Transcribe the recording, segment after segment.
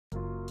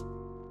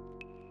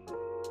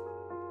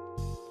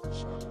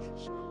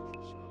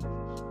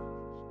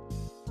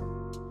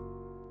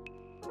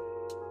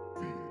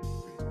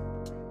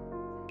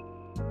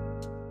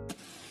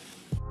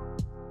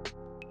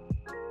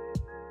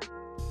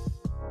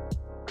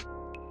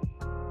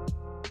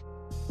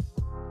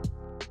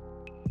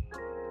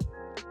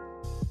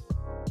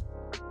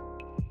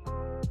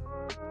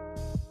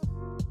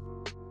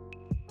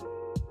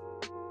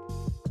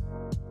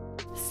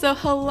So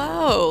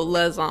hello,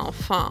 les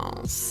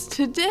enfants.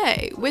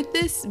 Today, with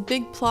this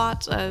big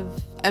plot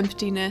of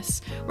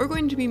emptiness, we're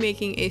going to be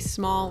making a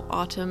small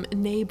autumn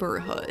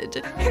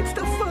neighborhood. It's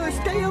the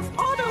first day of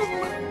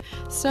autumn!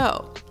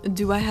 So,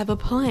 do I have a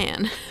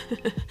plan?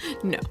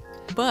 No.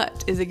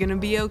 But is it gonna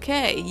be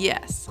okay?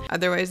 Yes.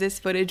 Otherwise this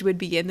footage would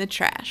be in the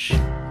trash.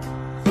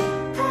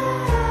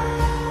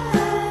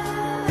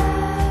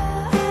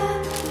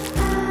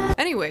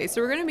 Anyway,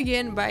 so we're gonna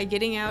begin by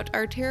getting out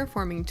our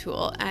terraforming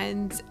tool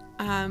and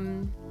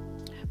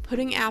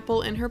putting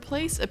Apple in her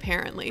place,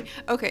 apparently.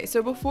 Okay,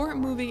 so before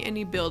moving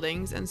any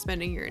buildings and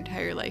spending your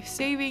entire life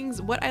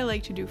savings, what I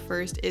like to do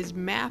first is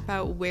map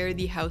out where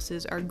the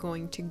houses are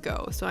going to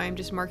go. So I'm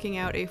just marking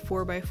out a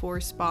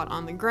 4x4 spot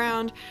on the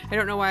ground. I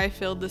don't know why I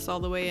filled this all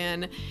the way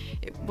in.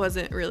 It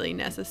wasn't really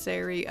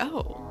necessary.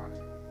 Oh,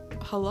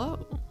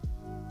 hello.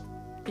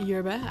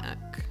 You're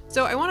back.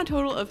 So I want a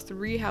total of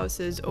 3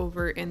 houses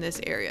over in this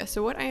area.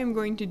 So what I am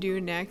going to do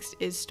next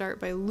is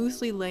start by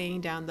loosely laying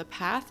down the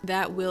path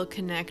that will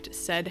connect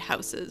said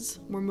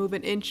houses. We're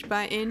moving inch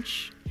by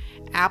inch,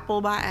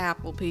 apple by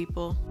apple,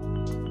 people.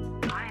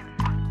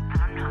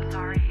 I'm not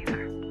sorry either.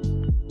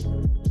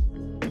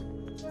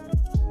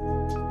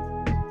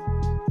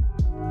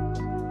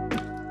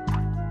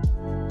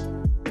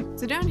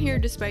 So down here,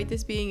 despite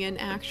this being an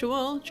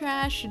actual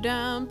trash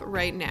dump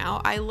right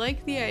now, I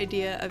like the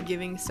idea of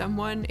giving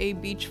someone a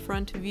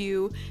beachfront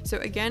view. So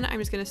again, I'm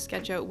just gonna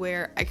sketch out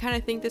where I kind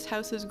of think this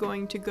house is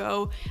going to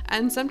go,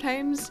 and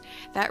sometimes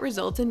that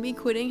results in me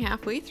quitting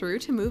halfway through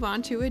to move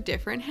on to a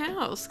different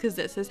house, because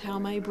this is how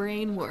my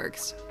brain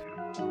works.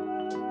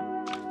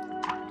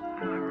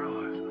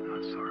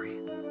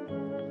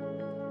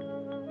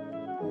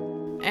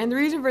 And the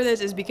reason for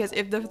this is because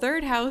if the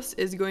third house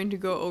is going to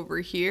go over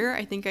here,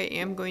 I think I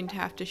am going to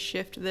have to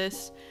shift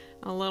this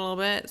a little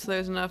bit so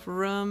there's enough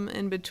room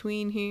in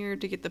between here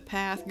to get the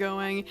path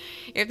going.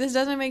 If this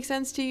doesn't make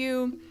sense to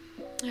you,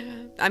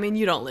 I mean,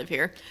 you don't live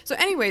here. So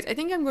anyways, I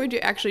think I'm going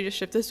to actually just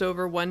shift this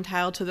over 1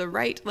 tile to the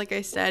right, like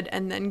I said,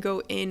 and then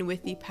go in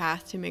with the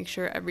path to make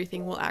sure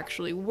everything will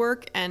actually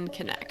work and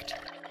connect.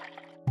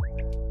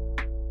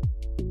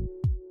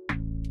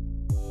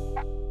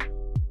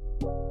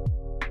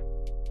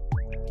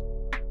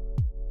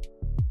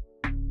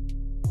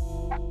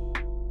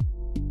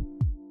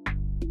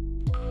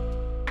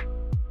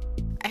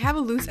 I have a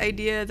loose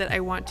idea that I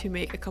want to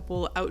make a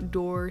couple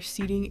outdoor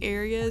seating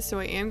areas, so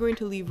I am going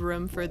to leave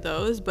room for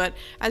those, but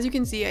as you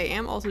can see, I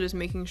am also just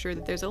making sure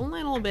that there's a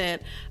little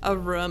bit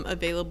of room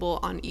available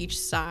on each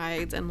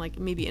side and like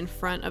maybe in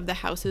front of the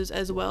houses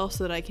as well,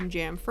 so that I can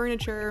jam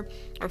furniture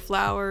or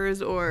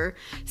flowers or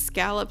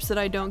scallops that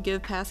I don't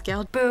give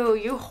Pascal. Boo,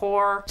 you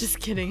whore. Just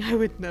kidding, I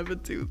would never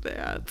do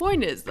that.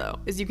 Point is though,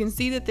 is you can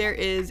see that there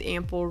is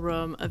ample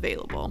room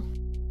available.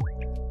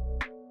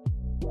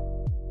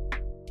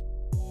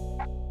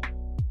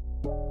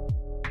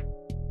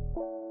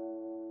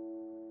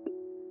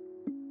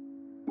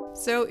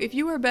 So if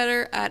you are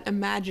better at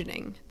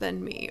imagining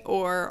than me,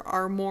 or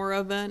are more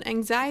of an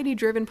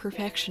anxiety-driven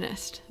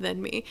perfectionist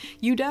than me,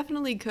 you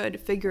definitely could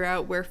figure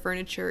out where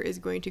furniture is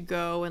going to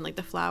go and like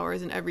the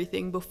flowers and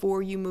everything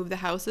before you move the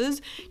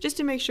houses, just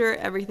to make sure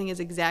everything is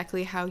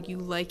exactly how you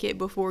like it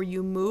before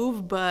you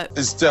move, but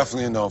it's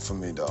definitely a no for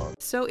me, dog.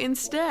 So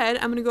instead,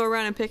 I'm gonna go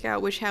around and pick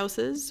out which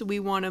houses we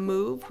want to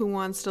move, who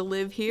wants to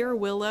live here.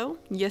 Willow,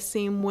 you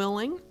seem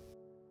willing.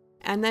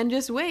 And then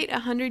just wait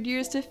 100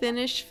 years to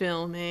finish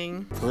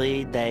filming.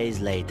 3 days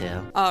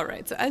later.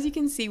 Alright, so as you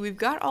can see, we've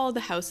got all the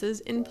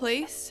houses in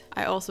place.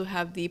 I also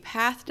have the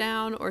path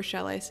down, or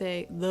shall I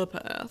say, the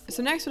path.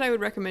 So next what I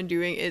would recommend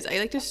doing is I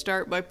like to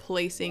start by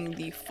placing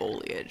the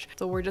foliage.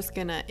 So we're just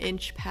gonna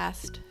inch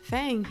past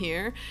Fang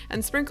here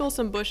and sprinkle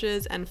some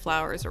bushes and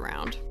flowers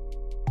around.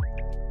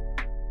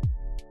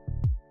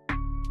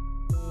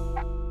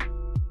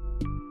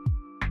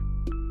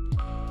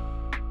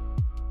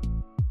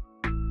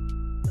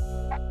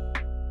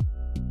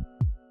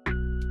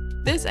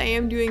 This I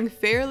am doing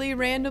fairly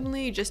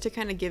randomly just to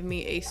kind of give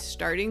me a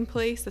starting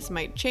place. This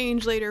might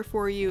change later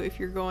for you if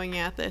you're going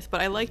at this,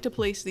 but I like to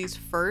place these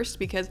first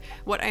because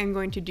what I am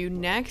going to do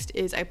next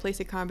is I place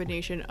a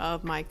combination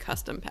of my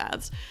custom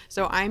paths.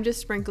 So I'm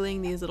just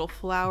sprinkling these little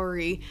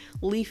flowery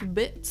leaf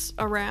bits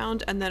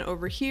around, and then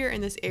over here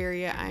in this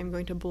area I'm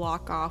going to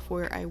block off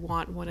where I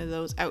want one of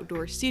those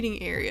outdoor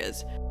seating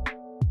areas.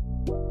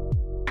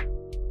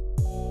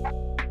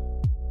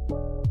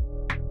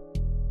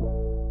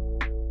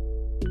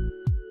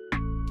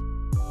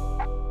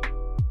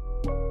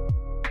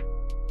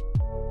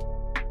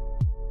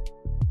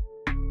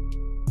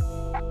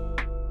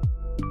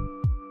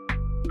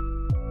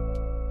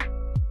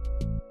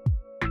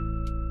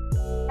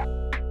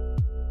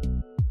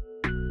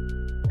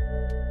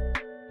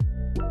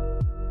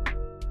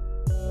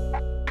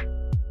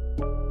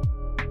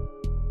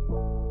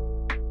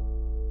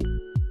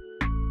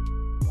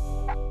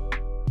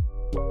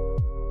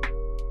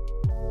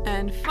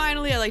 And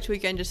finally, I like to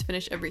again just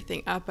finish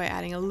everything up by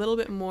adding a little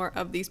bit more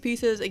of these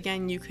pieces.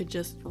 Again, you could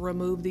just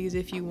remove these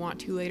if you want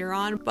to later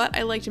on, but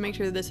I like to make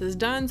sure that this is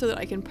done so that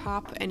I can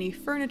pop any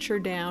furniture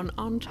down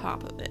on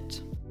top of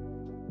it.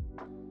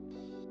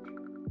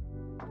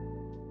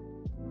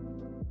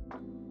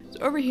 So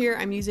over here,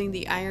 I'm using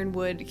the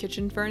ironwood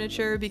kitchen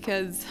furniture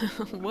because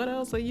what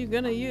else are you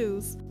gonna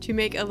use? To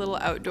make a little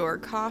outdoor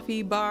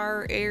coffee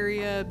bar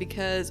area,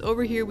 because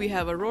over here we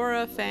have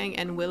Aurora, Fang,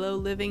 and Willow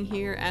living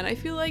here, and I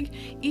feel like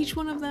each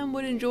one of them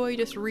would enjoy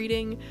just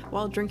reading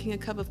while drinking a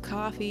cup of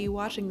coffee,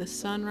 watching the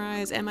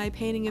sunrise. Am I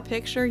painting a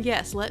picture?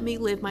 Yes, let me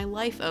live my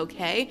life,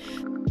 okay?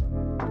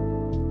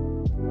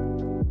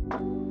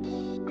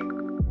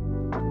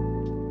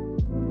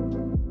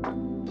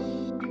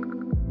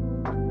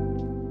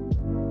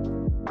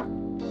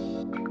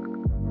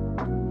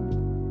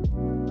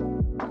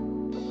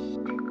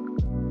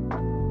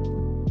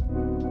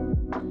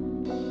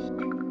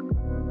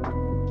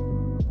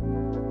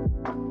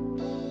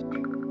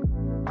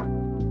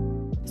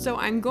 So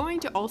I'm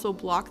going to also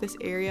block this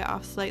area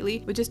off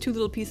slightly with just two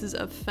little pieces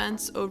of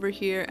fence over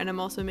here, and I'm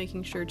also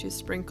making sure to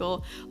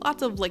sprinkle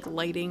lots of like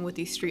lighting with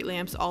these street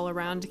lamps all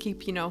around to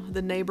keep, you know,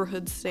 the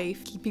neighborhood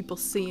safe, keep people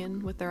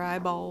seeing with their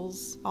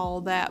eyeballs, all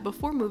that,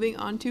 before moving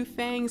on to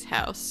Fang's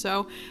house.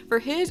 So for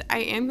his, I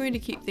am going to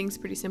keep things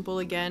pretty simple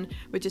again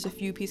with just a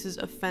few pieces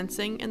of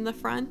fencing in the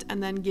front,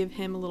 and then give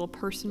him a little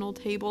personal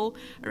table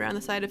around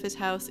the side of his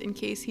house in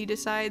case he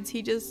decides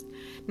he just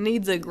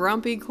needs a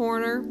grumpy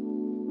corner.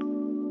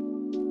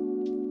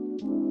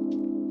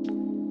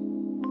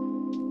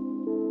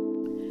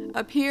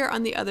 Up here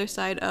on the other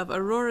side of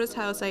Aurora's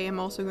house, I am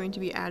also going to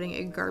be adding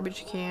a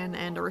garbage can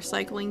and a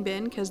recycling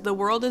bin because the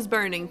world is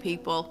burning,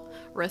 people.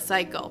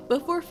 Recycle.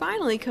 Before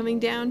finally coming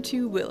down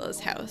to Willow's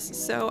house.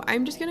 So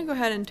I'm just gonna go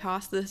ahead and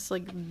toss this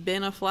like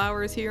bin of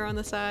flowers here on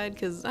the side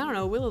because I don't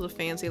know, Willow's a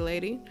fancy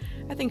lady.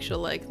 I think she'll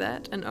like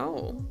that. And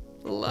oh,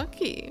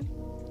 lucky.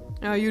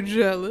 Are you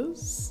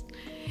jealous?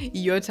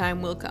 Your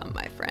time will come,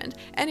 my friend.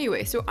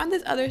 Anyway, so on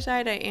this other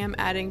side, I am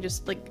adding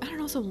just like, I don't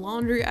know, some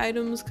laundry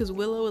items because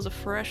Willow is a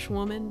fresh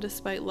woman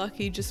despite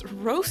Lucky just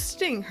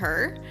roasting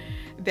her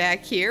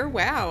back here.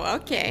 Wow,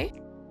 okay.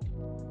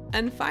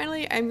 And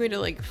finally, I'm going to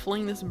like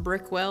fling this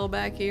brick well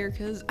back here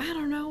because I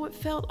don't know, it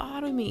felt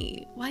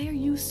autumny. Why are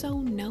you so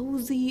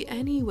nosy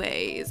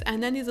anyways?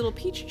 And then these little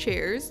peach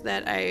chairs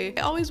that I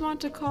always want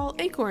to call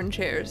acorn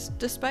chairs,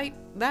 despite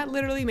that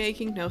literally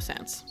making no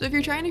sense. So if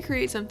you're trying to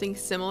create something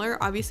similar,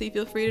 obviously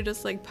feel free to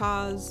just like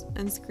pause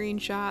and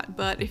screenshot,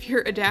 but if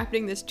you're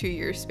adapting this to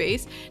your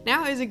space,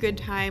 now is a good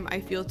time,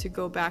 I feel, to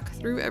go back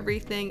through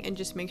everything and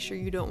just make sure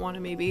you don't want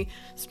to maybe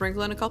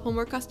sprinkle in a couple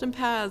more custom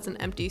paths and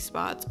empty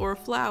spots or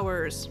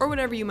flowers or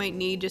whatever you might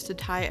need just to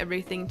tie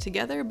everything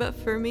together. But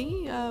for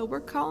me, we're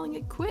calling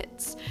it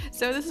quits.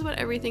 So this is what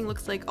everything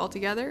looks like all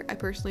together. I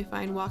personally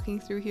find walking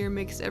through here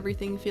makes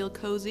everything feel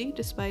cozy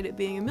despite it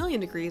being a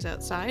million degrees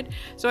outside.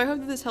 So I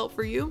hope that this helped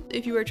for you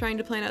if you are trying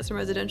to plan out some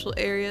residential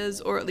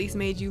areas, or at least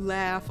made you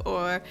laugh,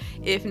 or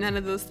if none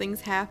of those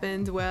things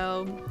happened,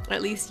 well,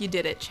 at least you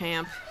did it,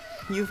 champ.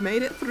 You've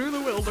made it through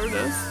the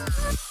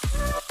wilderness.